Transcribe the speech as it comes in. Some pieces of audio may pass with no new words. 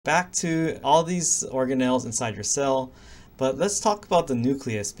Back to all these organelles inside your cell, but let's talk about the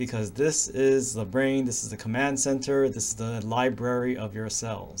nucleus because this is the brain, this is the command center, this is the library of your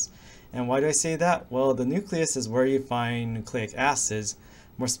cells. And why do I say that? Well, the nucleus is where you find nucleic acids.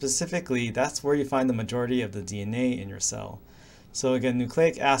 More specifically, that's where you find the majority of the DNA in your cell. So again,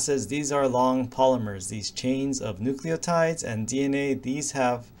 nucleic acids, these are long polymers, these chains of nucleotides, and DNA, these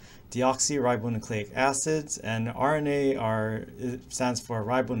have deoxyribonucleic acids, and RNA it stands for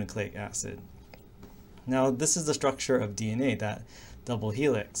ribonucleic acid. Now this is the structure of DNA, that double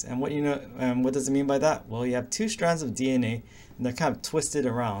helix. And what does it mean by that? Well, you have two strands of DNA and they're kind of twisted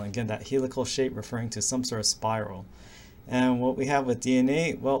around. Again, that helical shape referring to some sort of spiral. And what we have with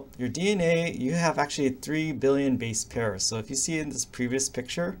DNA, well, your DNA, you have actually 3 billion base pairs. So if you see in this previous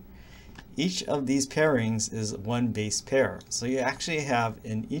picture, each of these pairings is one base pair. So you actually have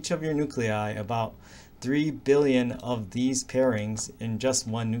in each of your nuclei about 3 billion of these pairings in just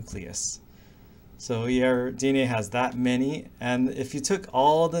one nucleus. So your DNA has that many, and if you took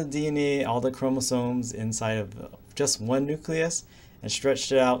all the DNA, all the chromosomes inside of just one nucleus and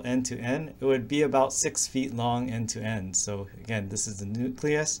stretched it out end to end, it would be about 6 feet long end to end. So again, this is the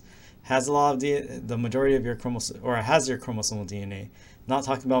nucleus, has a lot of the majority of your chromosome, or has your chromosomal DNA. Not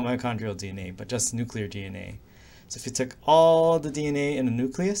talking about mitochondrial DNA, but just nuclear DNA. So if you took all the DNA in the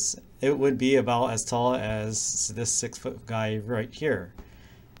nucleus, it would be about as tall as this 6-foot guy right here.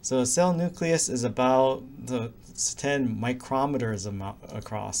 So a cell nucleus is about 10 micrometers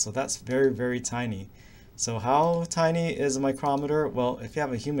across. So that's very, very tiny. So how tiny is a micrometer? Well, if you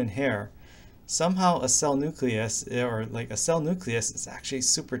have a human hair, somehow a cell nucleus, or like a cell nucleus, is actually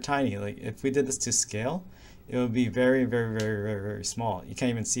super tiny. Like if we did this to scale, it would be very, very, very, very, very small. You can't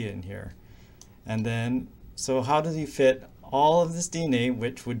even see it in here. And then, so how do you fit all of this DNA,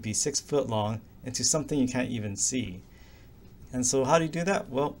 which would be 6 foot long, into something you can't even see? And so how do you do that?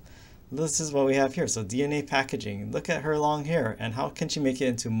 Well, this is what we have here. So DNA packaging. Look at her long hair, and how can she make it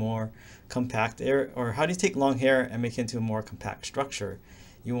into more compact air, or how do you take long hair and make it into a more compact structure?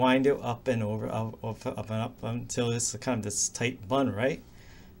 You wind it up and over, up and up until it's kind of this tight bun, right?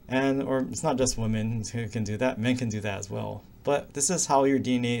 Or it's not just women who can do that, men can do that as well. But this is how your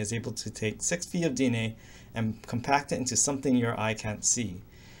DNA is able to take 6 feet of DNA and compact it into something your eye can't see.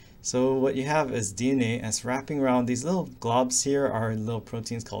 So what you have is DNA, and it's wrapping around these little globs here are little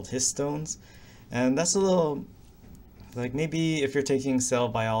proteins called histones. And that's a little, like maybe if you're taking cell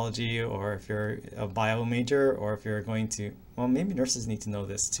biology, or if you're a bio major, or if you're going to, well, maybe nurses need to know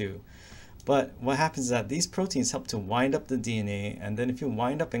this too. But what happens is that these proteins help to wind up the DNA, and then if you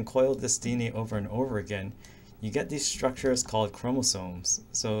wind up and coil this DNA over and over again, you get these structures called chromosomes.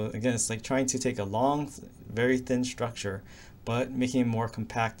 So again, it's like trying to take a long, very thin structure, but making it more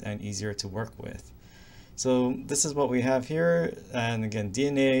compact and easier to work with. So this is what we have here, and again,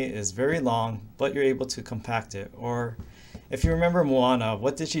 DNA is very long, but you're able to compact it. Or if you remember Moana,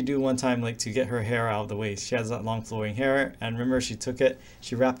 what did she do one time, like to get her hair out of the way? She has that long flowing hair, and remember she took it,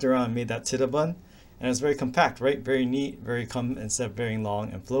 she wrapped it around and made that tita bun, and it's very compact, right? Very neat, instead of very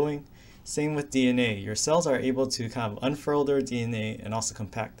long and flowing. Same with DNA. Your cells are able to kind of unfurl their DNA and also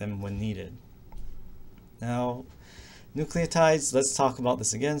compact them when needed. Now, nucleotides, let's talk about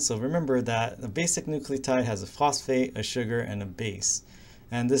this again. So remember that the basic nucleotide has a phosphate, a sugar, and a base.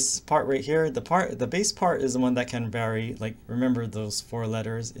 And this part right here, the base part is the one that can vary, like remember those 4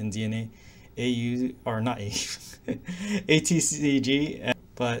 letters in DNA, AU, or not A, ATCG,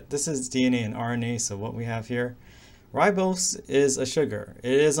 but this is DNA and RNA, so what we have here. Ribose is a sugar.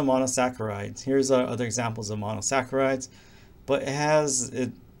 It is a monosaccharide. Here's other examples of monosaccharides, but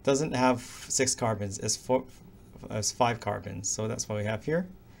it doesn't have 6 carbons, it's 5 carbons, so that's what we have here.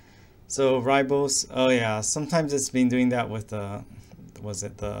 So ribose, oh yeah, sometimes it's been doing that with the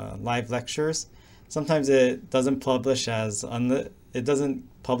live lectures. Sometimes it doesn't publish as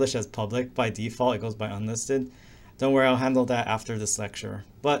public by default. It goes by unlisted. Don't worry, I'll handle that after this lecture.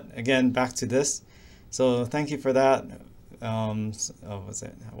 But again, back to this. So thank you for that. Well,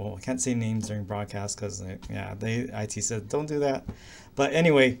 I can't say names during broadcast because yeah, IT said don't do that. But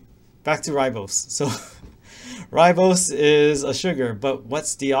anyway, back to ribose. So ribose is a sugar, but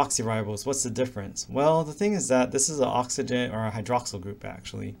what's deoxyribose? What's the difference? Well, the thing is that this is an oxygen or a hydroxyl group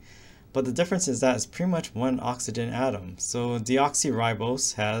actually, but the difference is that it's pretty much one oxygen atom. So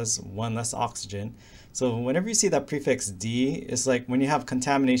deoxyribose has one less oxygen. So whenever you see that prefix D, it's like when you have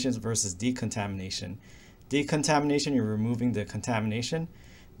contamination versus decontamination. Decontamination, you're removing the contamination.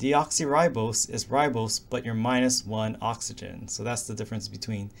 Deoxyribose is ribose, but you're minus 1 oxygen. So that's the difference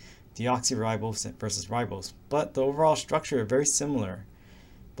between deoxyribose versus ribose. But the overall structure is very similar.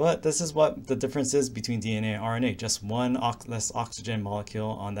 But this is what the difference is between DNA and RNA, just one less oxygen molecule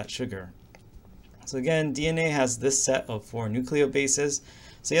on that sugar. So again, DNA has this set of 4 nucleobases.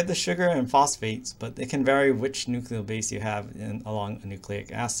 So you have the sugar and phosphates, but it can vary which nucleobase you have along a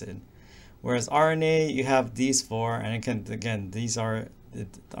nucleic acid. Whereas RNA, you have these 4, and again, the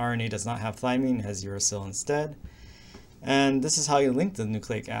RNA does not have thymine, it has uracil instead. And this is how you link the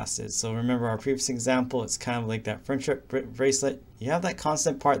nucleic acids. So remember our previous example, it's kind of like that friendship bracelet. You have that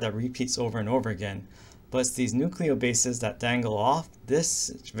constant part that repeats over and over again, but it's these nucleobases that dangle off. This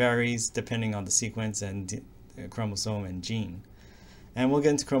varies depending on the sequence and chromosome and gene. And we'll get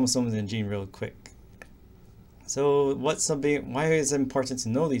into chromosomes and gene real quick. So why is it important to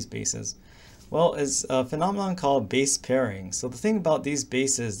know these bases? Well, it's a phenomenon called base pairing. So the thing about these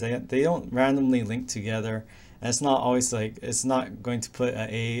bases, they don't randomly link together. And it's not always like, it's not going to put an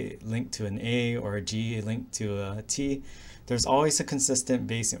A linked to an A or a G linked to a T. There's always a consistent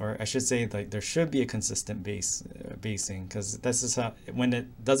basing, or I should say like there should be a consistent basing, because this is how, when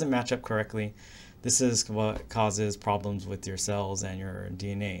it doesn't match up correctly, this is what causes problems with your cells and your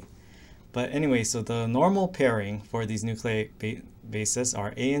DNA. But anyway, so the normal pairing for these nucleic bases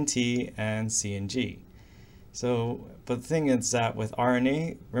are A and T and C and G. So, but the thing is that with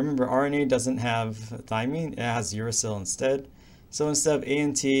RNA, remember RNA doesn't have thymine, it has uracil instead. So instead of A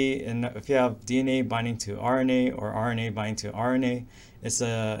and T, and if you have DNA binding to RNA or RNA binding to RNA, it's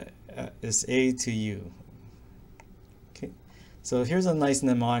A to U. Okay, so here's a nice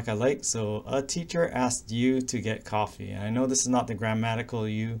mnemonic I like. So a teacher asked you to get coffee. And I know this is not the grammatical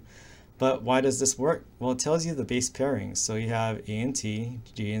U, but why does this work? Well, it tells you the base pairings. So you have A and T,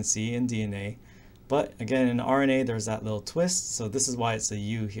 G and C in DNA. But again, in RNA, there's that little twist. So this is why it's a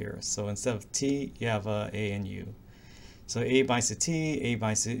U here. So instead of T, you have a A and U. So A binds to T, A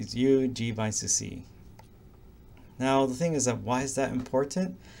binds to U, G binds to C. Now, the thing is that why is that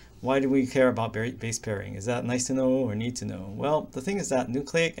important? Why do we care about base pairing? Is that nice to know or need to know? Well, the thing is that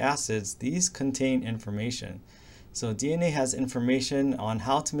nucleic acids, these contain information. So DNA has information on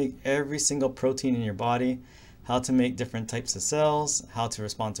how to make every single protein in your body, how to make different types of cells, how to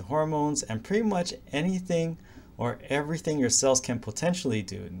respond to hormones, and pretty much anything or everything your cells can potentially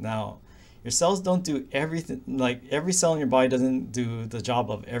do. Now, your cells don't do everything, like every cell in your body doesn't do the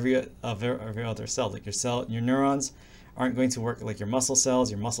job of every other cell. Like your neurons aren't going to work like your muscle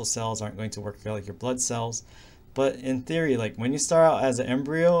cells aren't going to work like your blood cells. But in theory, like when you start out as an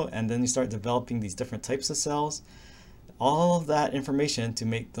embryo and then you start developing these different types of cells, all of that information to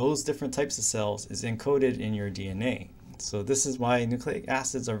make those different types of cells is encoded in your DNA. So this is why nucleic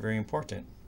acids are very important.